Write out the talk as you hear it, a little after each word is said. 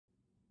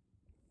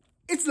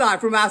It's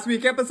live from last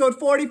week, episode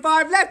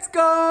 45. Let's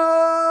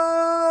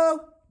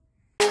go!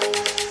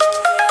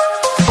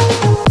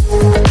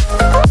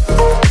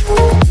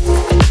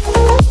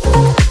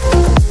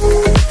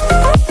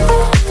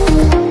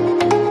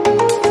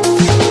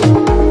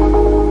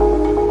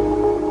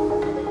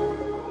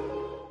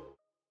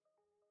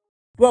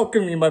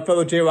 Welcoming my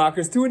fellow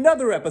JayWalkers to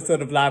another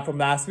episode of Live from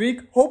Last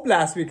Week. Hope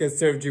last week has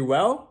served you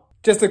well.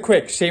 Just a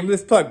quick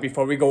shameless plug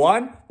before we go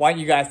on. Want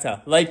you guys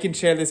to like and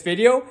share this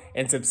video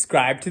and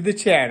subscribe to the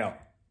channel.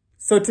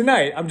 So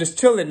tonight, I'm just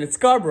chilling in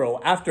Scarborough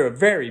after a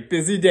very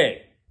busy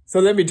day. So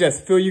let me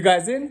just fill you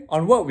guys in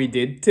on what we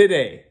did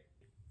today.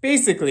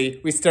 Basically,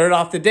 we started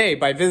off the day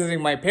by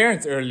visiting my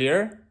parents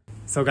earlier.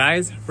 So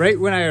guys, right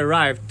when I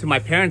arrived to my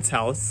parents'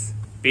 house,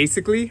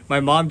 basically,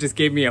 my mom just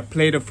gave me a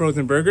plate of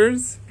frozen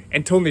burgers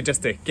and told me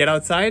just to get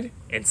outside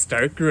and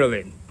start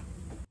grilling.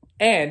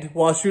 And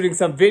while shooting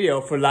some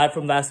video for Live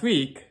from Last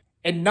Week,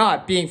 and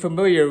not being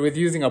familiar with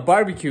using a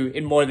barbecue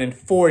in more than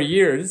 4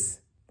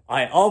 years,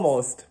 I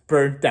almost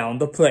burnt down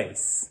the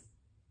place.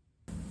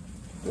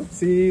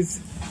 Oopsies.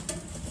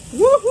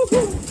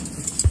 Woohoo!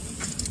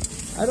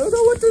 I don't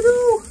know what to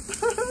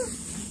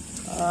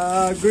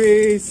do!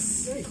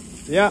 Grease.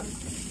 Yeah.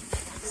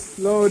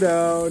 Slow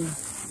down.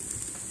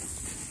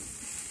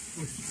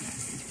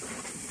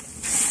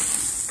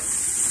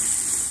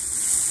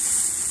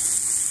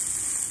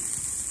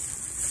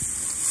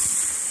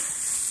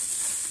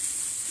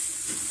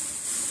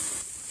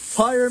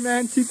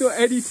 Fireman Tito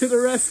Eddie to the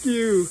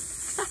rescue!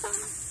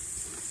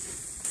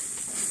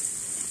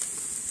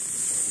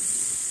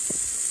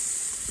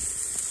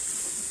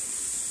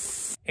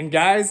 And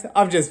guys,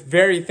 I'm just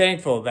very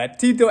thankful that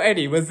Tito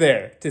Eddie was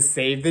there to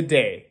save the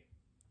day.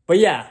 But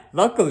yeah,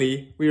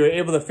 luckily, we were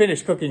able to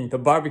finish cooking the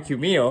barbecue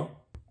meal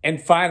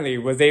and finally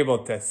was able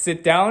to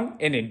sit down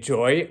and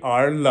enjoy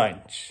our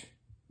lunch.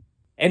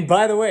 And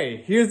by the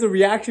way, here's the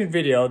reaction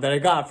video that I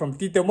got from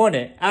Tita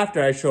Mone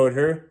after I showed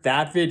her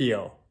that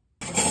video.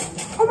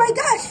 Oh my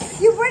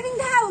gosh, you're burning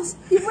the house!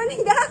 You're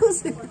burning the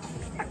house!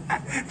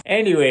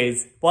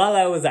 Anyways, while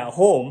I was at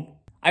home,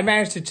 I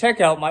managed to check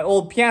out my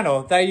old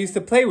piano that I used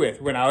to play with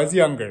when I was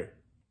younger.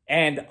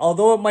 And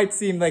although it might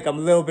seem like I'm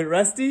a little bit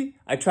rusty,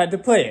 I tried to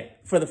play it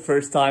for the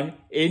first time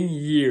in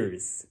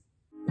years.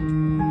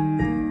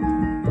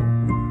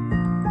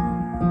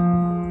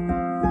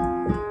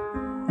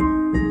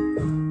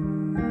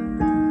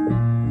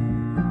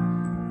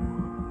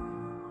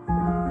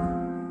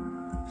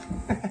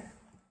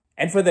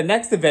 And for the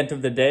next event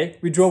of the day,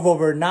 we drove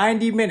over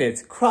 90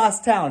 minutes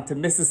cross town to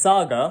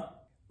Mississauga,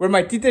 where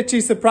my Tita Chi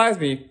surprised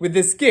me with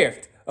this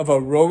gift of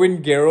a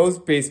Rowan Garros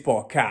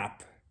baseball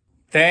cap.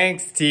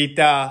 Thanks,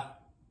 Tita!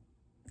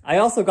 I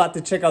also got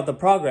to check out the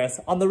progress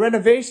on the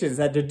renovations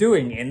that they're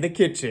doing in the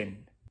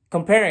kitchen,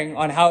 comparing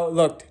on how it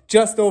looked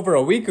just over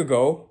a week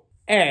ago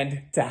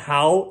and to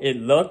how it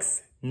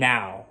looks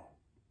now.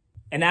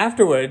 And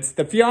afterwards,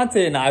 the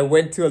fiance and I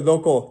went to a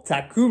local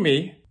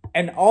Takumi,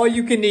 an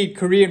all-you-can-eat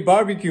Korean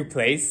barbecue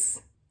place,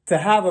 to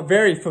have a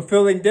very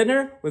fulfilling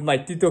dinner with my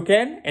Tito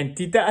Ken and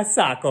Tita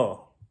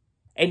Asako.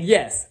 And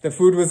yes, the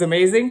food was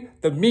amazing,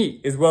 the meat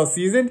is well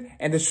seasoned,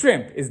 and the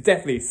shrimp is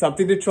definitely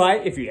something to try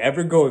if you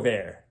ever go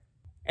there.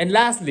 And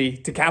lastly,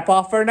 to cap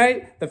off our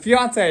night, the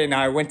fiance and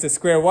I went to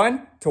Square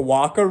One to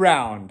walk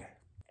around.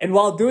 And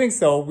while doing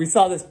so, we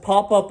saw this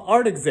pop-up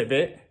art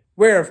exhibit,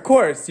 where of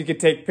course you could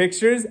take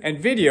pictures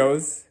and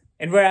videos,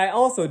 and where I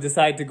also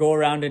decided to go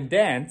around and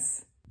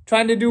dance,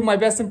 trying to do my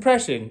best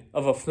impression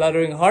of a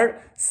fluttering heart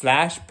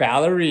 /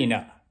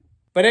 ballerina.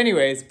 But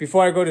anyways,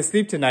 before I go to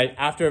sleep tonight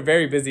after a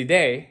very busy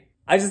day,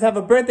 I just have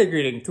a birthday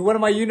greeting to one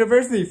of my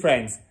university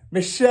friends,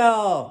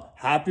 Michelle.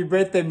 Happy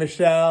birthday,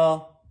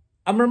 Michelle.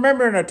 I'm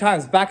remembering our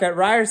times back at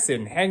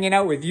Ryerson, hanging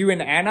out with you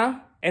and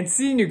Anna, and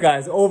seeing you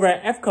guys over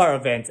at FCAR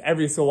events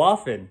every so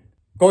often.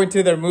 Going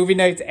to their movie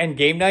nights and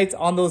game nights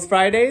on those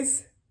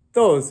Fridays.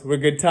 Those were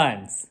good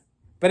times.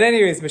 But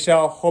anyways,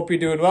 Michelle, hope you're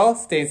doing well,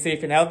 staying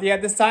safe and healthy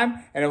at this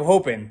time, and I'm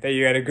hoping that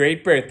you had a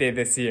great birthday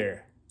this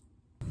year.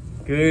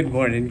 Good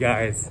morning,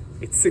 guys.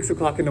 It's 6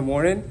 o'clock in the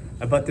morning.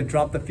 I'm about to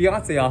drop the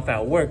fiance off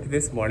at work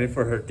this morning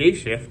for her day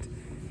shift.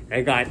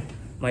 I got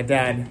my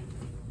dad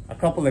a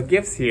couple of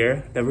gifts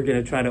here that we're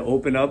gonna try to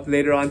open up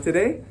later on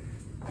today.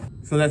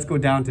 So let's go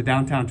down to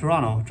downtown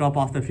Toronto, drop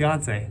off the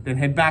fiance, then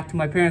head back to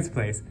my parents'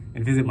 place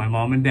and visit my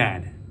mom and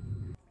dad.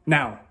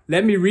 Now,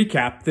 let me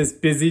recap this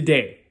busy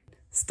day.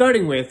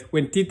 Starting with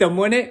when Tita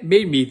Mone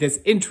made me this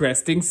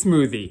interesting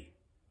smoothie.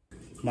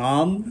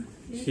 Mom,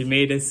 she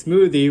made a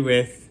smoothie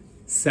with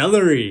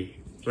celery,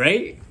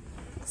 right?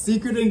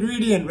 Secret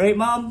ingredient, right,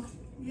 Mom?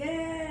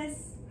 Yes!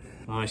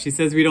 She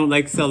says we don't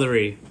like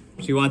celery.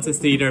 She wants us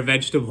to eat our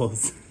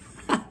vegetables.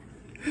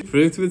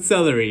 Fruits with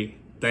celery.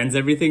 Blends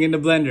everything in the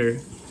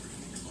blender,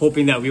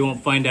 hoping that we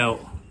won't find out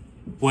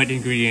what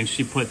ingredients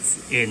she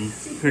puts in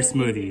her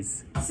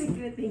smoothies.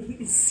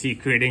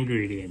 Secret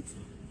ingredient.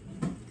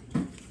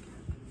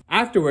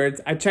 Afterwards,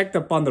 I checked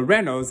up on the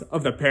renos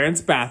of the parents'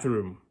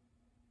 bathroom.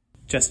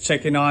 Just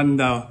checking on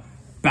the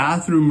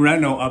bathroom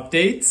reno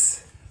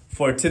updates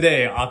for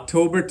today,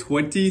 October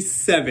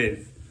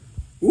 27th.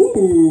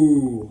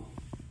 Ooh,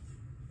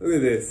 look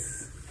at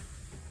this.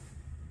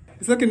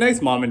 It's looking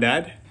nice, Mom and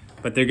Dad.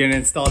 But they're gonna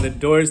install the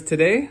doors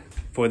today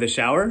for the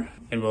shower,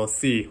 and we'll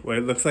see what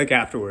it looks like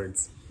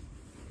afterwards.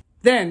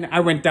 Then I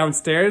went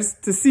downstairs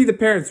to see the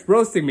parents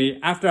roasting me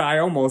after I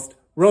almost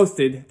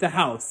roasted the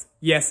house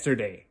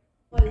yesterday.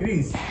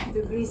 Grease.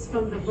 The grease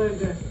from the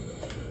burger.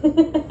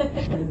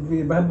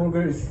 The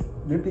hamburger is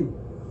dripping.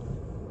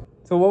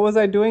 So what was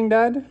I doing,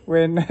 Dad?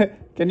 When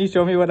can you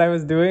show me what I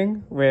was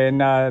doing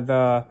when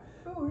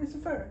Oh, it's a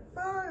fire!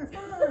 Fire!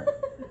 Fire!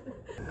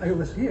 I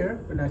was here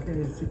when I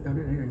can sit down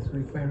here. It's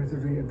like fire is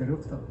already at the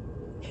rooftop.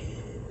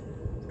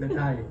 That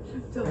high.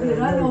 So we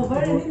ran over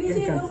and then he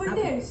said over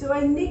there. So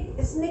I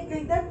sneaked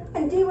like that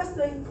and Jay was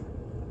doing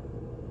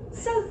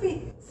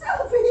selfie!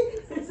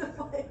 Selfie! There's a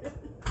fire.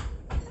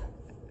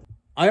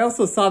 I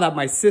also saw that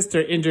my sister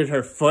injured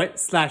her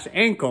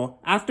foot/ankle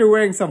after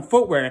wearing some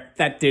footwear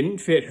that didn't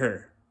fit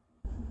her.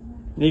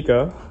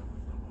 Nika,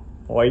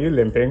 why are you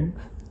limping?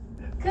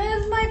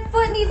 Because my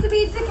foot needs to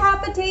be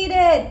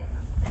decapitated.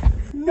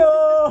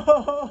 No!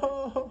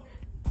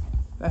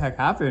 What the heck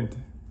happened?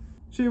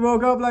 She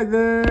woke up like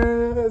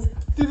this.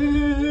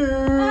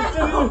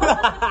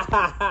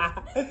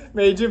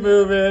 Made you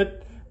move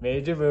it.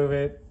 Made you move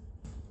it.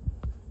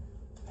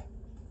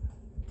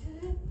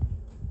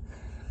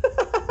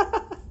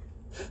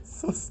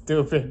 So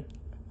stupid.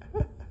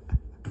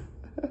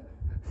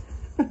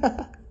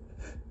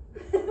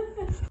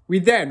 We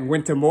then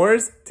went to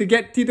Moore's to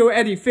get Tito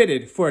Eddie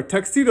fitted for a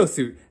tuxedo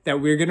suit that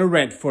we're gonna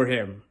rent for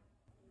him.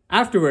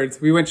 Afterwards,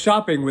 we went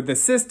shopping with the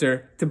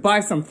sister to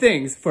buy some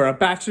things for a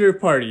bachelor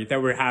party that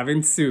we're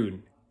having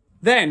soon.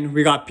 Then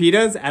we got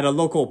pitas at a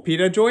local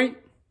pita joint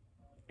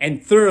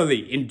and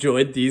thoroughly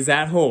enjoyed these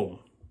at home.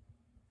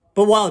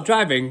 But while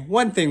driving,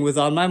 one thing was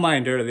on my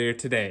mind earlier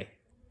today.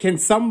 Can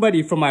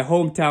somebody from my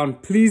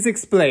hometown please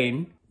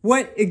explain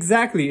what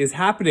exactly is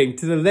happening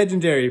to the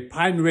legendary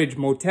Pine Ridge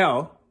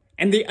Motel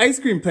and the ice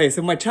cream place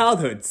of my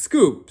childhood,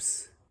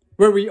 Scoops,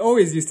 where we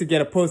always used to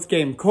get a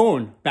post-game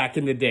cone back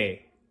in the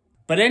day.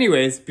 But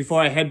anyways,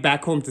 before I head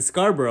back home to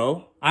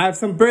Scarborough, I have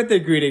some birthday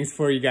greetings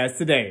for you guys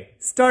today,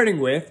 starting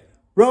with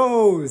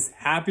Rose.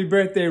 Happy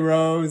birthday,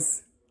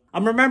 Rose.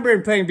 I'm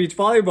remembering playing beach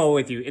volleyball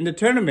with you in the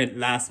tournament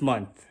last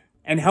month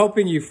and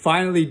helping you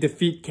finally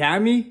defeat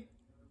Cammy.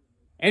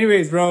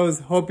 Anyways,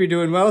 Rose, hope you're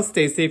doing well,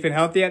 stay safe and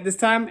healthy at this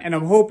time, and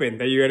I'm hoping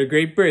that you had a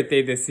great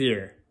birthday this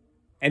year.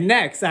 And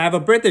next, I have a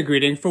birthday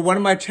greeting for one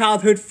of my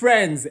childhood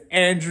friends,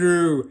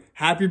 Andrew.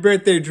 Happy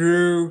birthday,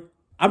 Drew.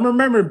 I'm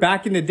remembering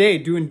back in the day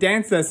doing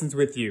dance lessons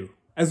with you,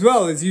 as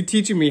well as you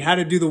teaching me how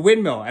to do the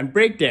windmill and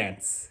break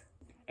dance.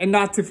 And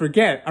not to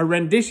forget a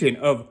rendition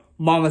of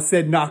Mama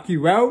Said Knock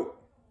You Out.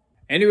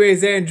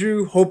 Anyways,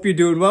 Andrew, hope you're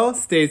doing well,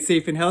 stay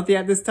safe and healthy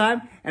at this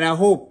time, and I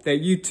hope that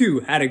you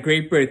too had a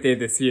great birthday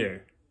this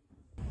year.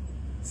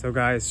 So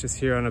guys, just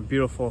here on a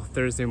beautiful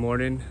Thursday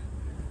morning,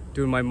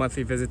 doing my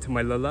monthly visit to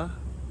my Lola.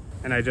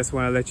 And I just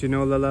want to let you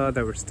know, Lola,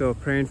 that we're still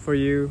praying for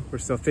you, we're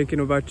still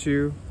thinking about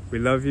you, we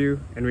love you,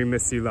 and we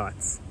miss you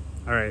lots.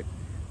 Alright,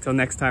 till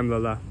next time,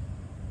 Lola.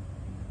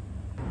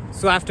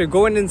 So after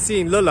going and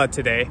seeing Lola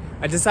today,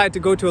 I decided to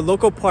go to a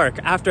local park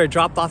after I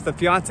dropped off the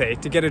fiance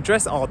to get a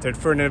dress altered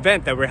for an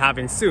event that we're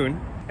having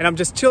soon. And I'm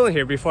just chilling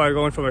here before I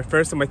go in for my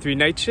first of my 3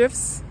 night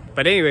shifts.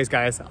 But anyways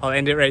guys, I'll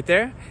end it right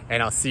there,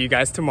 and I'll see you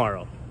guys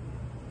tomorrow.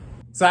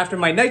 So after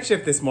my night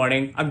shift this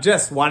morning, I'm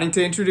just wanting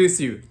to introduce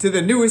you to the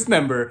newest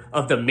member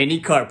of the Mini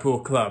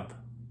Carpool Club.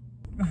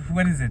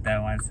 What is it that I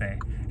want to say?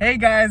 Hey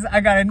guys, I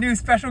got a new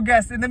special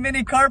guest in the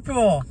Mini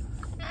Carpool.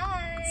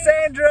 Hi.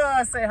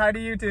 Sandra, say hi to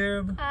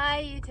YouTube.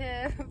 Hi,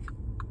 YouTube.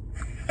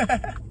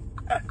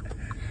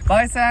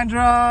 Bye,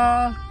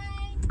 Sandra.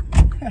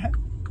 Hi.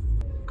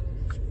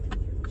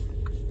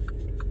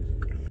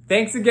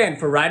 Thanks again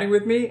for riding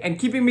with me and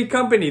keeping me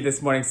company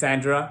this morning,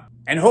 Sandra.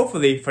 And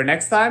hopefully, for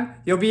next time,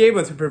 you'll be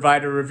able to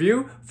provide a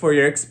review for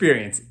your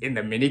experience in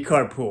the Mini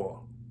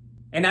Carpool.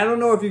 And I don't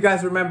know if you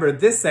guys remember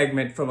this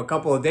segment from a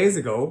couple of days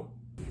ago.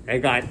 I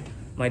got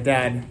my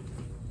dad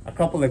a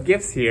couple of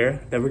gifts here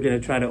that we're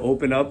gonna try to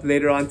open up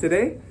later on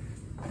today.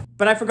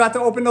 But I forgot to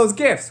open those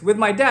gifts with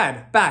my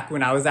dad back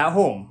when I was at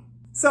home.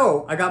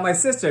 So I got my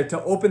sister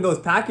to open those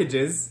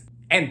packages,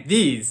 and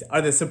these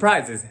are the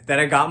surprises that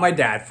I got my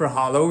dad for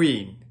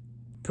Halloween.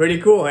 Pretty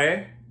cool,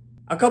 eh?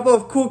 A couple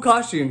of cool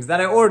costumes that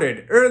I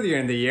ordered earlier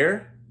in the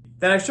year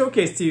that I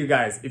showcased to you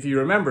guys, if you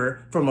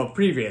remember, from a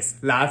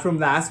previous Live From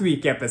Last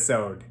Week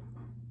episode.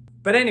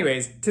 But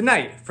anyways,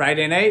 tonight,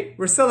 Friday night,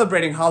 we're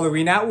celebrating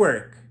Halloween at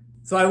work.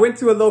 So I went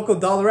to a local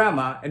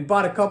Dollarama and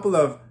bought a couple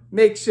of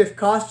makeshift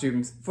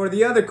costumes for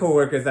the other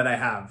coworkers that I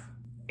have,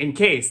 in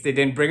case they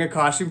didn't bring a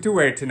costume to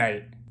wear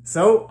tonight.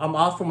 So I'm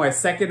off for my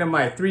second of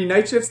my 3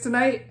 night shifts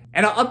tonight,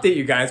 and I'll update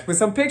you guys with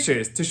some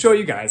pictures to show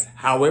you guys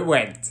how it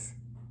went.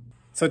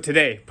 So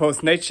today,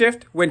 post-night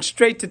shift, went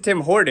straight to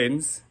Tim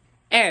Hortons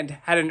and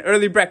had an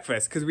early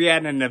breakfast because we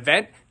had an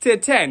event to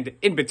attend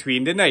in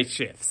between the night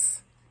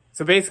shifts.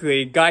 So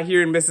basically, got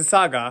here in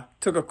Mississauga,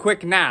 took a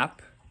quick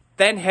nap,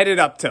 then headed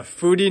up to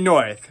Foodie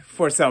North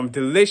for some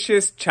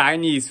delicious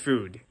Chinese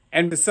food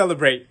and to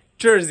celebrate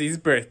Jersey's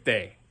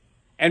birthday.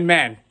 And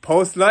man,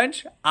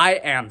 post-lunch, I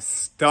am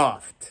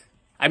stuffed.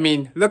 I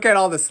mean, look at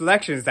all the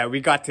selections that we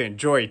got to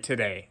enjoy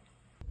today.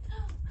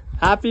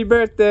 Happy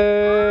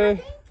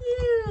birthday!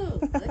 Oh,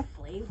 thank you! Good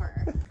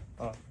flavor.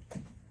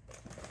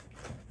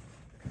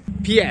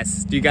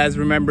 P.S. Do you guys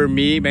remember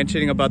me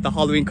mentioning about the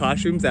Halloween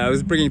costumes that I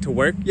was bringing to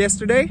work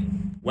yesterday?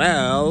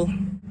 Well,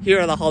 here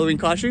are the Halloween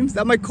costumes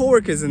that my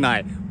coworkers and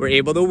I were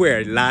able to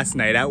wear last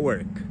night at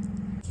work.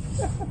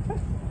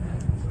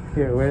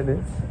 Here, wear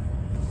this.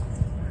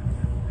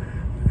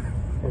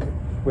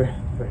 Wear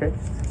it.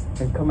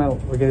 And come out.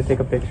 We're gonna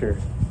take a picture.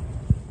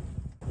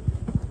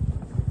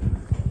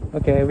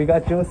 Okay, we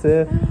got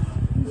Joseph.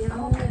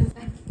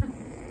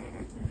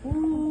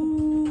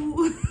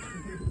 Ooh.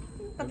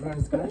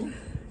 Everyone's good?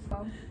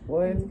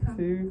 1,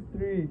 2,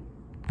 3.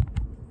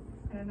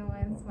 I don't know why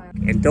I'm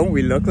smiling. And don't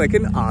we look like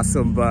an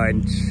awesome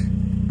bunch?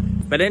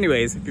 But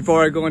anyways,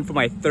 before I go in for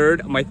my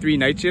third of my 3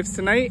 night shifts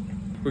tonight,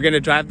 we're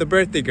gonna drive the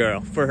birthday girl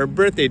for her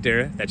birthday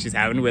dinner that she's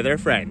having with her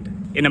friend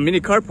in a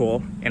mini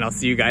carpool, and I'll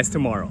see you guys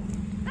tomorrow.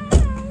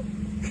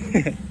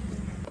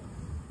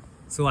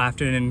 So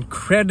after an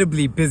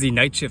incredibly busy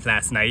night shift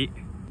last night,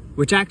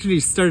 which actually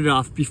started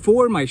off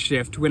before my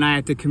shift when I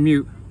had to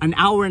commute an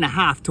hour and a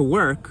half to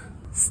work,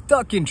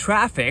 stuck in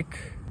traffic,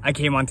 I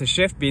came onto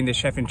shift being the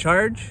chef in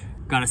charge,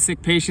 got a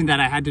sick patient that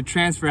I had to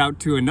transfer out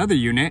to another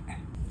unit,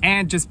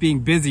 and just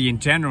being busy in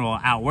general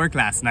at work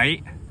last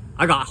night,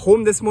 I got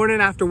home this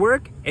morning after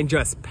work and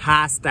just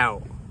passed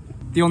out.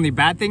 The only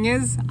bad thing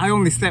is, I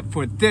only slept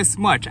for this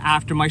much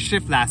after my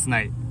shift last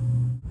night.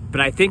 But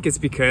I think it's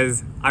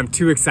because I'm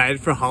too excited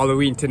for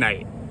Halloween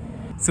tonight.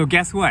 So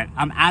guess what?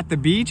 I'm at the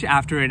beach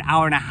after an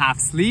hour and a half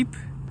sleep,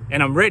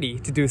 and I'm ready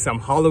to do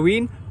some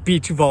Halloween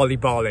beach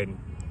volleyballing.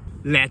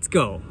 Let's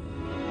go.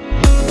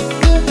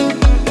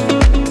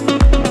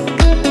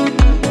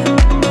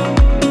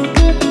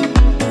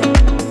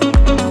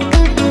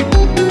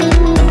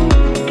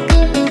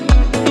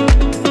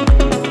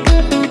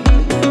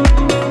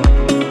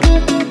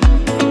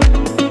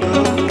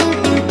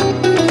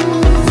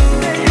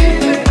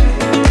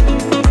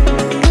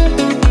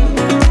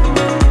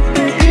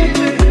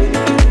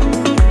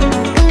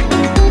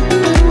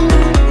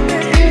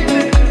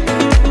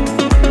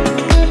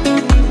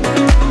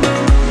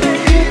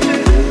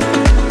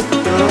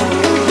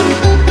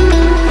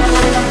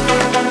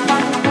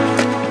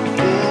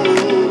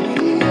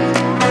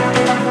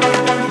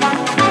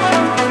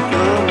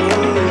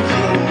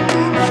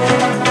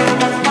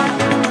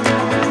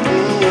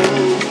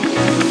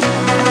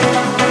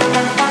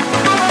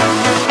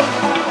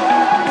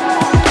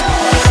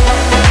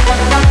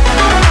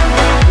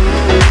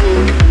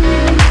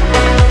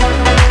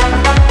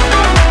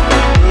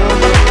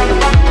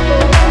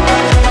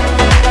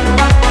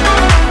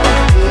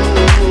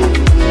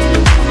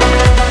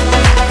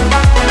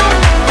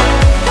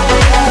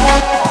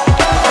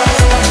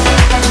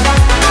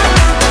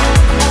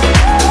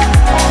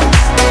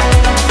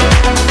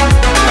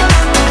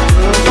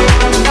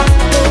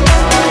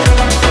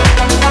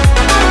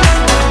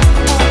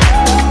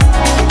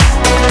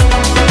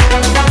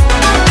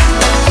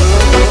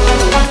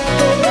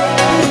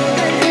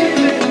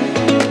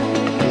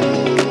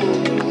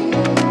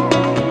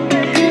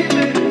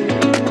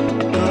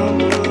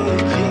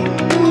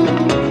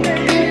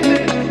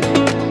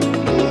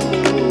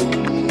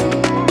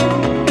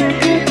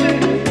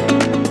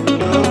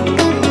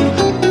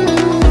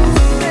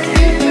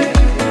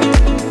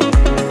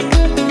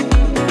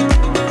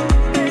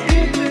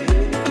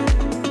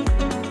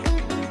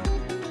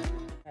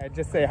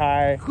 Just say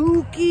hi.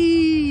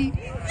 Kooky!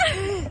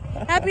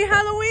 Happy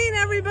Halloween,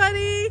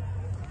 everybody!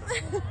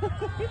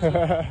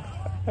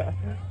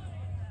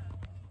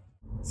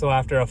 So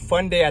after a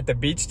fun day at the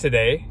beach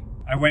today,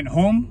 I went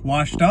home,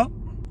 washed up,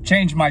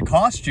 changed my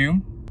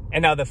costume,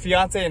 and now the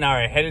fiance and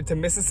I are headed to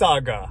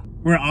Mississauga.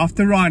 We're off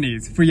to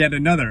Ronnie's for yet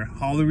another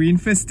Halloween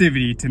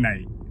festivity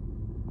tonight.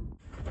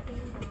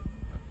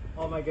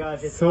 Oh my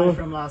gosh, it's Live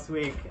From Last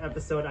week,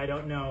 episode I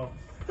don't know.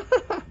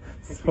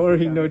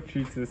 Sorry, no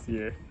treats this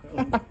year.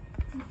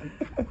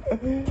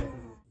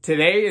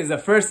 Today is the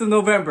 1st of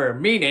November,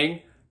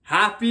 meaning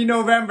Happy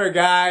November,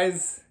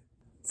 guys!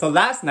 So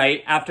last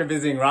night, after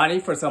visiting Ronnie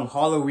for some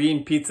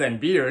Halloween pizza and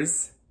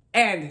beers,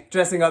 and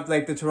dressing up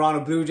like the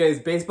Toronto Blue Jays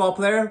baseball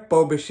player,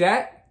 Bo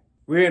Bichette,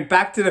 we went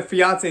back to the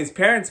fiance's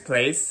parents'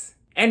 place,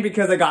 and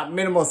because I got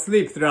minimal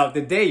sleep throughout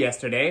the day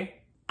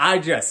yesterday, I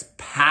just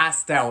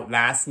passed out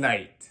last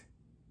night.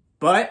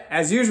 But,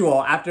 as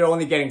usual, after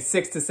only getting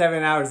 6 to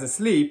 7 hours of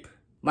sleep,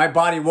 my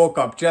body woke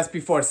up just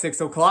before 6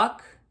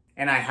 o'clock,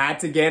 and I had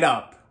to get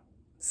up.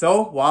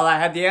 So, while I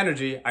had the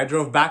energy, I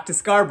drove back to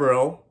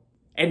Scarborough,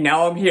 and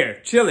now I'm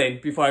here, chilling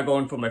before I go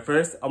in for my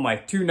first of my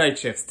 2 night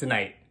shifts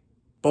tonight.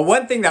 But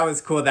one thing that was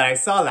cool that I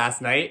saw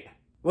last night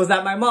was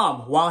that my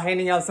mom, while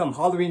handing out some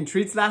Halloween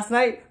treats last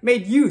night,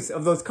 made use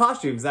of those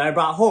costumes that I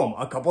brought home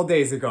a couple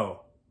days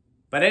ago.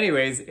 But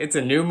anyways, it's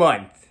a new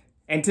month.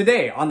 And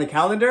today on the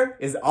calendar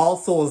is All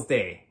Souls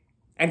Day.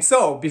 And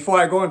so, before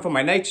I go in for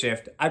my night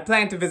shift, I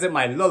plan to visit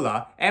my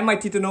Lola and my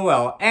Tita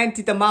Noel and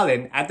Tita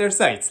Malin at their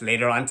sites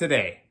later on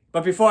today.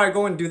 But before I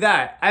go and do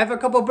that, I have a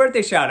couple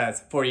birthday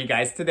shoutouts for you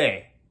guys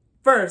today.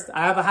 First,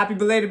 I have a happy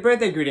belated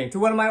birthday greeting to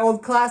one of my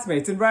old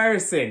classmates in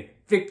Ryerson,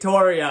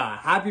 Victoria.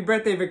 Happy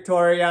birthday,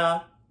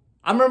 Victoria.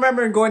 I'm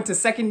remembering going to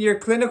second year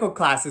clinical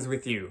classes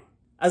with you,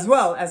 as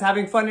well as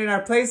having fun in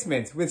our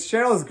placements with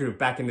Cheryl's group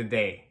back in the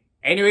day.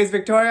 Anyways,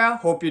 Victoria,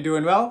 hope you're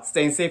doing well,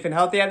 staying safe and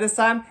healthy at this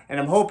time,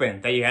 and I'm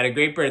hoping that you had a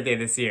great birthday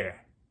this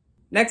year.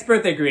 Next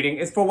birthday greeting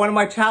is for one of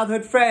my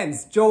childhood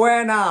friends,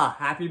 Joanna.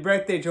 Happy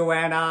birthday,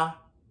 Joanna.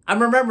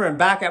 I'm remembering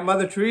back at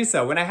Mother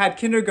Teresa when I had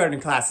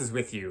kindergarten classes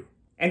with you,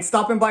 and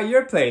stopping by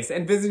your place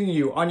and visiting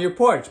you on your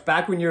porch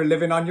back when you were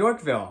living on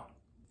Yorkville.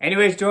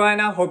 Anyways,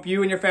 Joanna, hope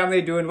you and your family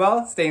are doing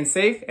well, staying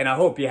safe, and I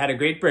hope you had a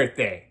great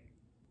birthday.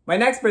 My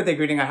next birthday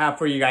greeting I have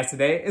for you guys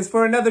today is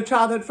for another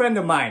childhood friend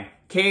of mine,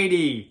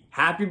 Katie.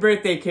 Happy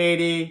birthday,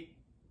 Katie.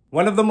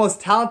 One of the most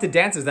talented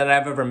dancers that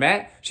I've ever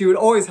met, she would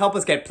always help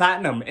us get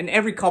platinum in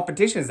every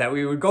competitions that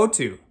we would go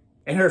to.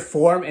 And her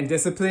form and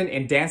discipline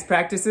in dance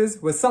practices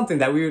was something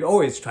that we would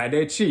always try to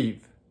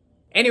achieve.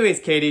 Anyways,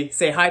 Katie,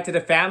 say hi to the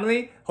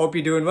family. Hope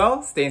you're doing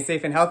well, staying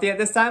safe and healthy at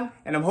this time,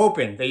 and I'm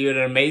hoping that you had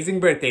an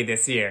amazing birthday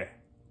this year.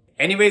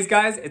 Anyways,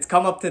 guys, it's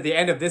come up to the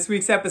end of this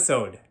week's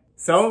episode.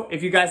 So,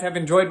 if you guys have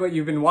enjoyed what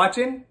you've been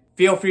watching,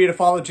 feel free to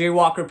follow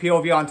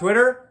JayWalkerPOV on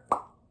Twitter,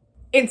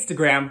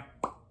 Instagram,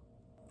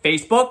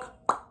 Facebook,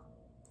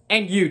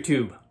 and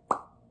YouTube.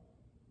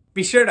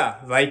 Be sure to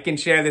like and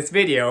share this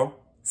video,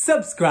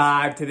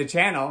 subscribe to the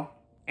channel,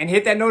 and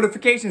hit that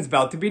notifications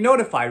bell to be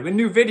notified when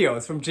new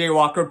videos from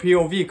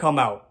JayWalkerPOV come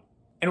out.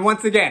 And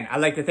once again,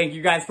 I'd like to thank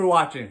you guys for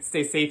watching.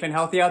 Stay safe and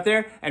healthy out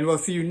there, and we'll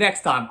see you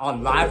next time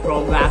on Live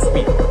From Last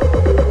Week.